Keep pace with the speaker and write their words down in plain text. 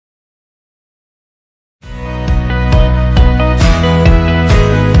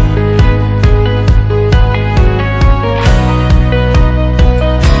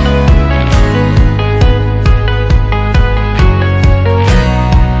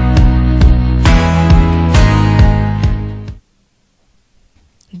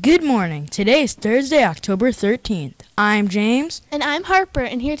Good morning. Today is Thursday, October 13th. I'm James. And I'm Harper,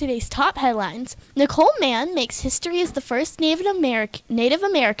 and here are today's top headlines. Nicole Mann makes history as the first Native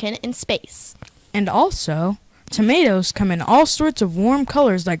American in space. And also, tomatoes come in all sorts of warm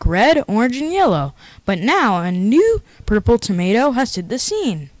colors like red, orange, and yellow. But now a new purple tomato has hit the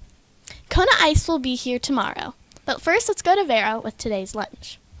scene. Kona Ice will be here tomorrow. But first, let's go to Vera with today's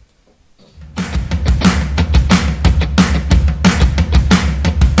lunch.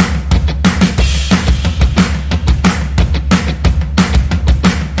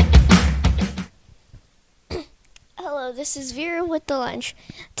 Hello, this is Vera with the lunch.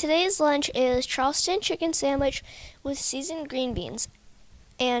 Today's lunch is Charleston chicken sandwich with seasoned green beans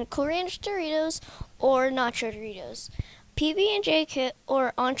and Cool Ranch Doritos or Nacho Doritos, PB&J kit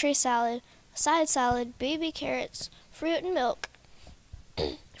or entree salad, side salad, baby carrots, fruit and milk.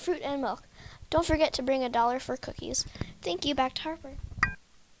 Don't forget to bring $1 for cookies. Thank you. Back to Harper.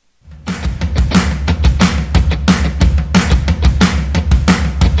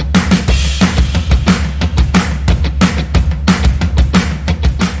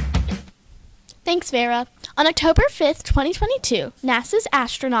 Thanks, Vera. On October 5th, 2022, NASA's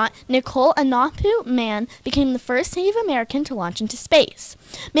astronaut Nicole Mann became the first Native American to launch into space.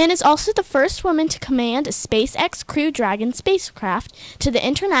 Mann is also the first woman to command a SpaceX Crew Dragon spacecraft to the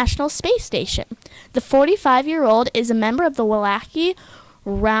International Space Station. The 45-year-old is a member of the Wailaki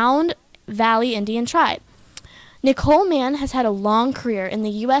Round Valley Indian tribe. Nicole Mann has had a long career in the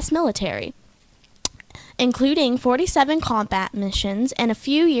U.S. military, including 47 combat missions and a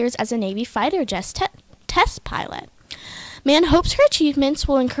few years as a Navy fighter jet test pilot. Mann hopes her achievements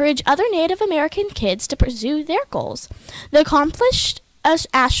will encourage other Native American kids to pursue their goals. The accomplished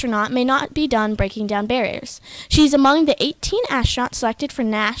astronaut may not be done breaking down barriers. She's among the 18 astronauts selected for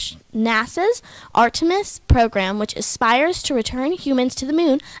NASA's Artemis program, which aspires to return humans to the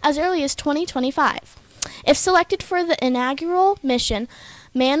moon as early as 2025. If selected for the inaugural mission,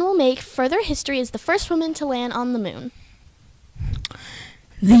 Mann will make further history as the first woman to land on the moon.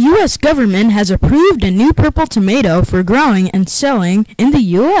 The U.S. government has approved a new purple tomato for growing and selling in the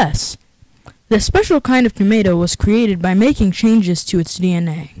U.S. The special kind of tomato was created by making changes to its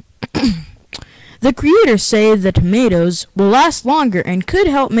DNA. The creators say the tomatoes will last longer and could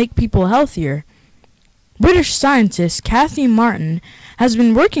help make people healthier. British scientist Cathy Martin has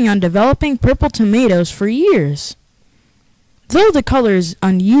been working on developing purple tomatoes for years. Though the color is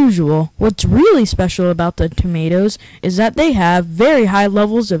unusual, what's really special about the tomatoes is that they have very high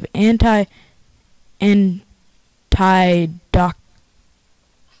levels of antioxidants.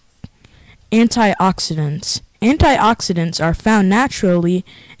 Antioxidants are found naturally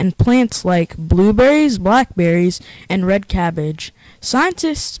in plants like blueberries, blackberries, and red cabbage.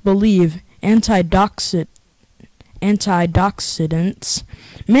 Scientists believe antioxidants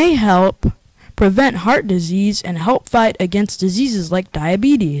may help prevent heart disease and help fight against diseases like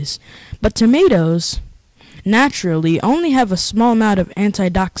diabetes. But tomatoes naturally only have a small amount of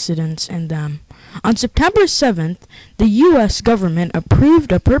antioxidants in them. On September 7th, the U.S. government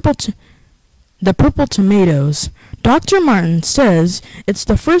approved the purple tomatoes. Dr. Martin says it's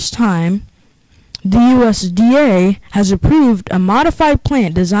the first time the USDA has approved a modified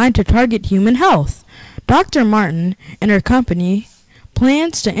plant designed to target human health. Dr. Martin and her company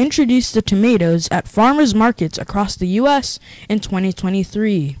plans to introduce the tomatoes at farmers markets across the U.S. in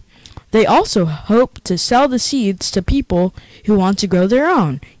 2023. They also hope to sell the seeds to people who want to grow their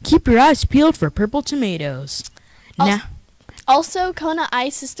own. Keep your eyes peeled for purple tomatoes. Also, Kona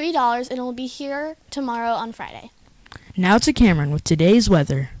Ice is $3 and it will be here tomorrow on Friday. Now to Cameron with today's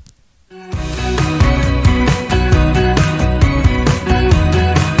weather.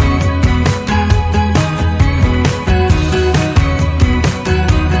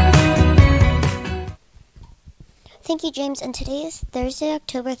 Thank you, James. And today is Thursday,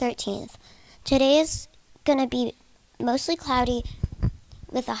 October 13th. Today is going to be mostly cloudy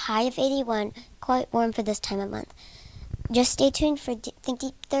with a high of 81, quite warm for this time of month. Just stay tuned for Think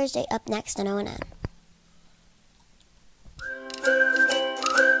Deep Thursday up next on ONN.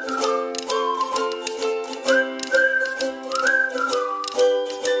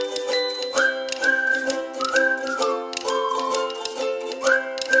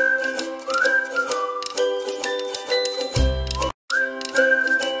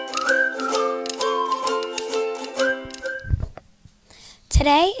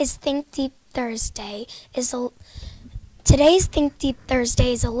 Today is Think Deep Thursday. Today's Think Deep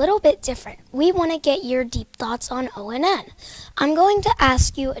Thursday is a little bit different. We want to get your deep thoughts on ONN. I'm going to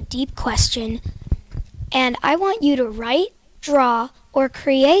ask you a deep question, and I want you to write draw, or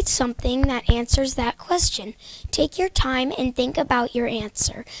create something that answers that question. Take your time and think about your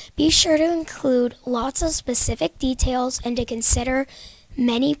answer. Be sure to include lots of specific details and to consider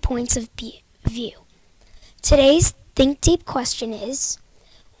many points of view. Today's Think Deep question is,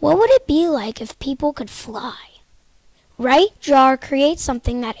 what would it be like if people could fly? Write, draw, or create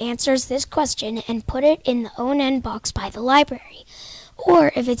something that answers this question and put it in the O&N box by the library.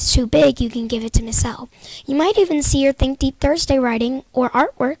 Or if it's too big, you can give it to Miss L. You might even see your Think Deep Thursday writing or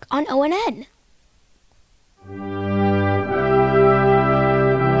artwork on O&N.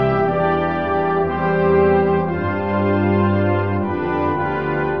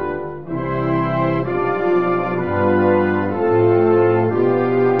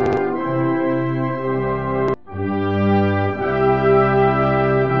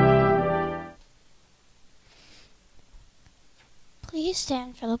 Please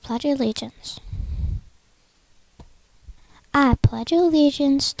stand for the Pledge of Allegiance. I pledge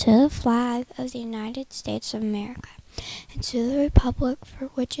allegiance to the flag of the United States of America and to the republic for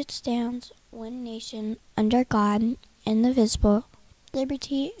which it stands, one nation, under God, indivisible,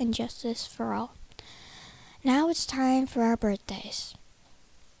 liberty and justice for all. Now it's time for our birthdays.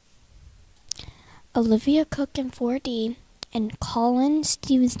 Olivia Cook in 4D and Colin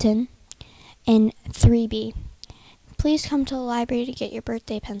Stevenson in 3B. Please come to the library to get your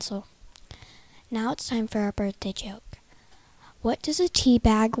birthday pencil. Now it's time for our birthday joke. What does a tea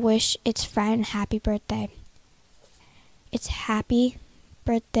bag wish its friend happy birthday? It's happy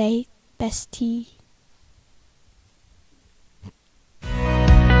birthday, bestie.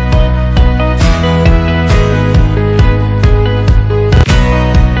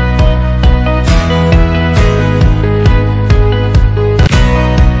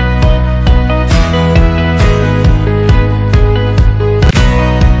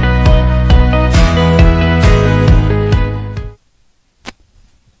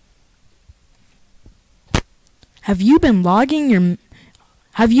 Have you been logging on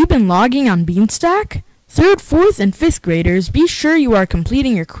Beanstack? 3rd, 4th, and 5th graders, be sure you are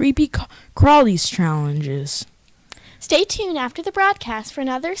completing your creepy crawlies challenges. Stay tuned after the broadcast for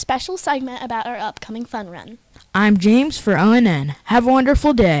another special segment about our upcoming fun run. I'm James for O&N. Have a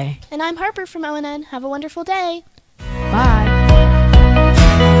wonderful day. And I'm Harper from O&N. Have a wonderful day. Bye.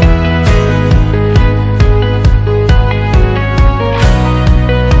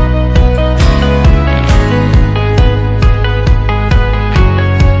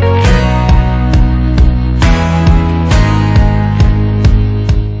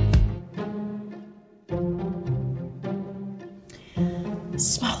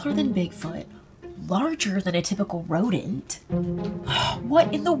 Smaller than Bigfoot, larger than a typical rodent.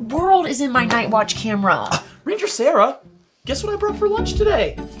 What in the world is in my night watch camera? Ranger Sarah, guess what I brought for lunch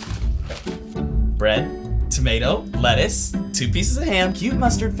today? Bread, tomato, lettuce, 2 pieces of ham, cute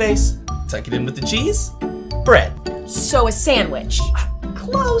mustard face, tuck it in with the cheese, bread. So a sandwich.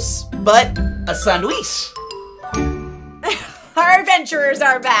 Close, but a sandwich. Our adventurers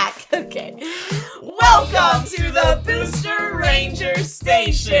are back. Okay. Welcome to the Booster Ranger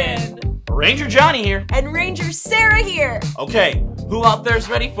Station. Ranger Johnny here. And Ranger Sarah here. Okay, who out there's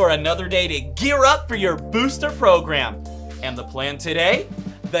ready for another day to gear up for your booster program? And the plan today?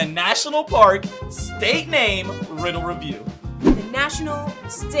 The National Park State Name Riddle Review. The National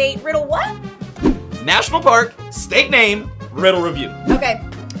State Riddle what? National Park State Name Riddle Review. Okay,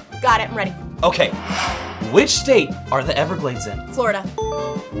 got it, I'm ready. Okay, which state are the Everglades in? Florida.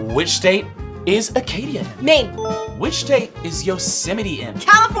 Which state is Acadia in? Maine. Which state is Yosemite in?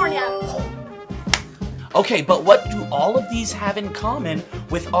 California. Okay, but what do all of these have in common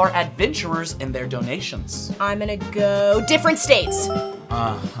with our adventurers and their donations? I'm gonna go different states.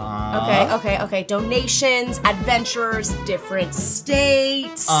 Okay. Donations, adventurers, different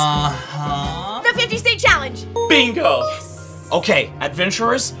states. The 50-state challenge. Bingo! Yes. Okay,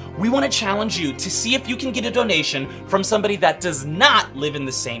 adventurers, we want to challenge you to see if you can get a donation from somebody that does not live in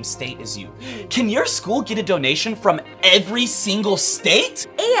the same state as you. Can your school get a donation from every single state?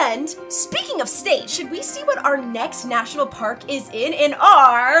 And speaking of states, should we see what our next national park is in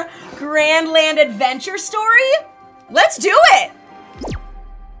our Grandland Adventure story? Let's do it!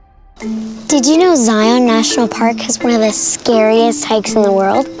 Did you know Zion National Park has one of the scariest hikes in the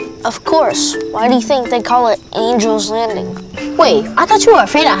world? Of course. Why do you think they call it Angel's Landing? Wait, I thought you were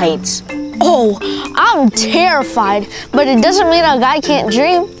afraid of heights. Oh, I'm terrified, but it doesn't mean a guy can't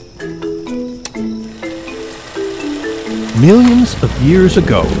dream. Millions of years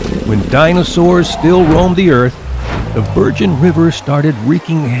ago, when dinosaurs still roamed the earth, the Virgin River started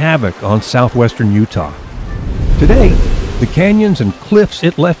wreaking havoc on southwestern Utah. Today, the canyons and cliffs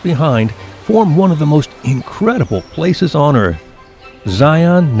it left behind form one of the most incredible places on Earth,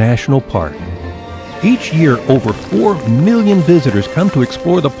 Zion National Park. Each year, over 4 million visitors come to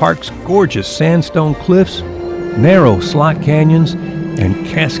explore the park's gorgeous sandstone cliffs, narrow slot canyons, and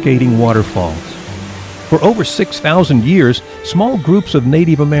cascading waterfalls. For over 6,000 years, small groups of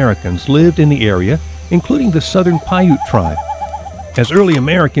Native Americans lived in the area, including the Southern Paiute tribe. As early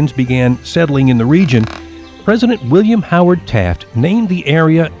Americans began settling in the region, President William Howard Taft named the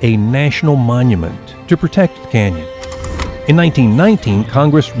area a national monument to protect the canyon. In 1919,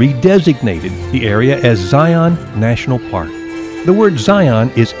 Congress redesignated the area as Zion National Park. The word Zion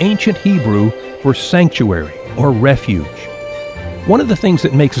is ancient Hebrew for sanctuary or refuge. One of the things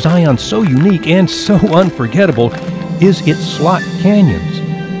that makes Zion so unique and so unforgettable is its slot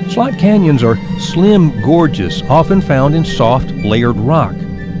canyons. Slot canyons are slim gorges often found in soft, layered rock.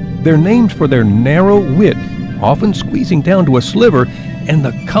 They're named for their narrow width, often squeezing down to a sliver, and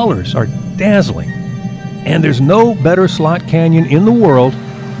the colors are dazzling. And there's no better slot canyon in the world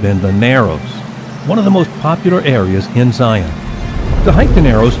than the Narrows, one of the most popular areas in Zion. To hike the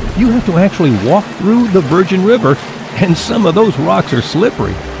Narrows, you have to actually walk through the Virgin River, and some of those rocks are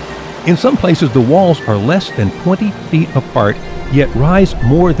slippery. In some places, the walls are less than 20 feet apart, yet rise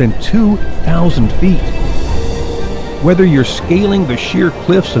more than 2,000 feet. Whether you're scaling the sheer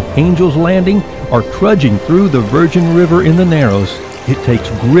cliffs of Angel's Landing or trudging through the Virgin River in the Narrows, it takes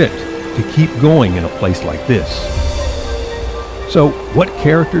grit to keep going in a place like this. So, what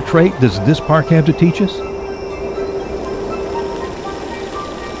character trait does this park have to teach us?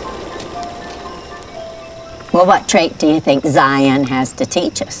 Well, what trait do you think Zion has to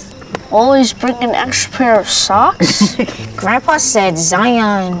teach us? Always bring an extra pair of socks? Grandpa said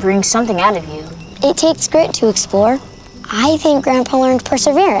Zion brings something out of you. It takes grit to explore. I think Grandpa learned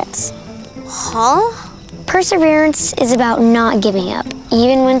perseverance. Huh? Perseverance is about not giving up,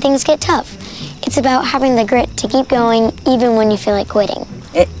 even when things get tough. It's about having the grit to keep going, even when you feel like quitting.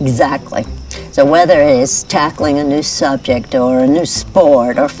 Exactly. So whether it is tackling a new subject or a new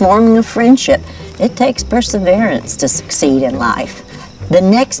sport or forming a friendship, it takes perseverance to succeed in life. The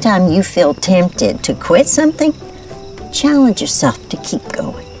next time you feel tempted to quit something, challenge yourself to keep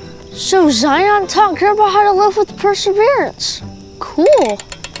going. So Zion taught Grandpa how to live with perseverance. Cool.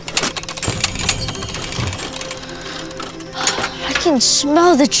 I can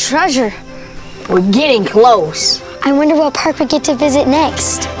smell the treasure. We're getting close. I wonder what park we get to visit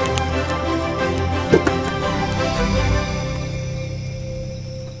next.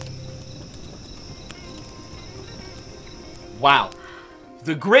 Wow.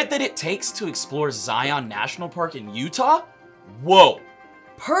 The grit that it takes to explore Zion National Park in Utah? Whoa.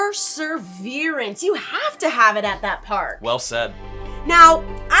 Perseverance. You have to have it at that park. Well said. Now,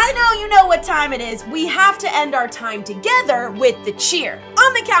 I know you know what time it is. We have to end our time together with the cheer.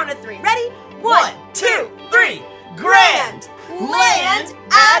 On the count of 3. Ready? 1, 2, 3. Grand Land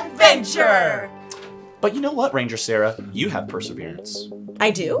Adventure. But you know what, Ranger Sarah? You have perseverance.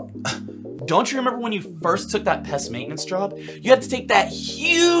 I do? Don't you remember when you first took that pest maintenance job? You had to take that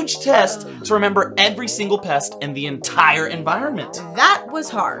huge test to remember every single pest in the entire environment. That was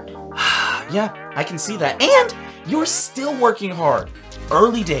hard. Yeah, I can see that. And you're still working hard.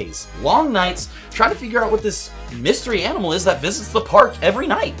 Early days, long nights, trying to figure out what this mystery animal is that visits the park every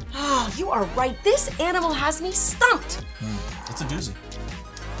night. Oh, you are right. This animal has me stumped. It's a doozy.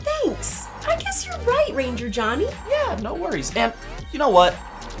 Thanks. I guess you're right, Ranger Johnny. Yeah, no worries. And you know what?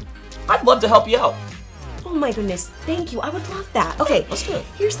 I'd love to help you out. Oh my goodness, thank you. I would love that. Okay, let's do it.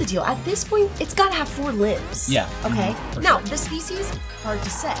 Here's the deal. At this point, it's gotta have 4 limbs. Yeah. Okay? Now, the species, hard to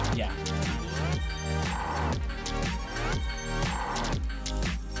say. Yeah.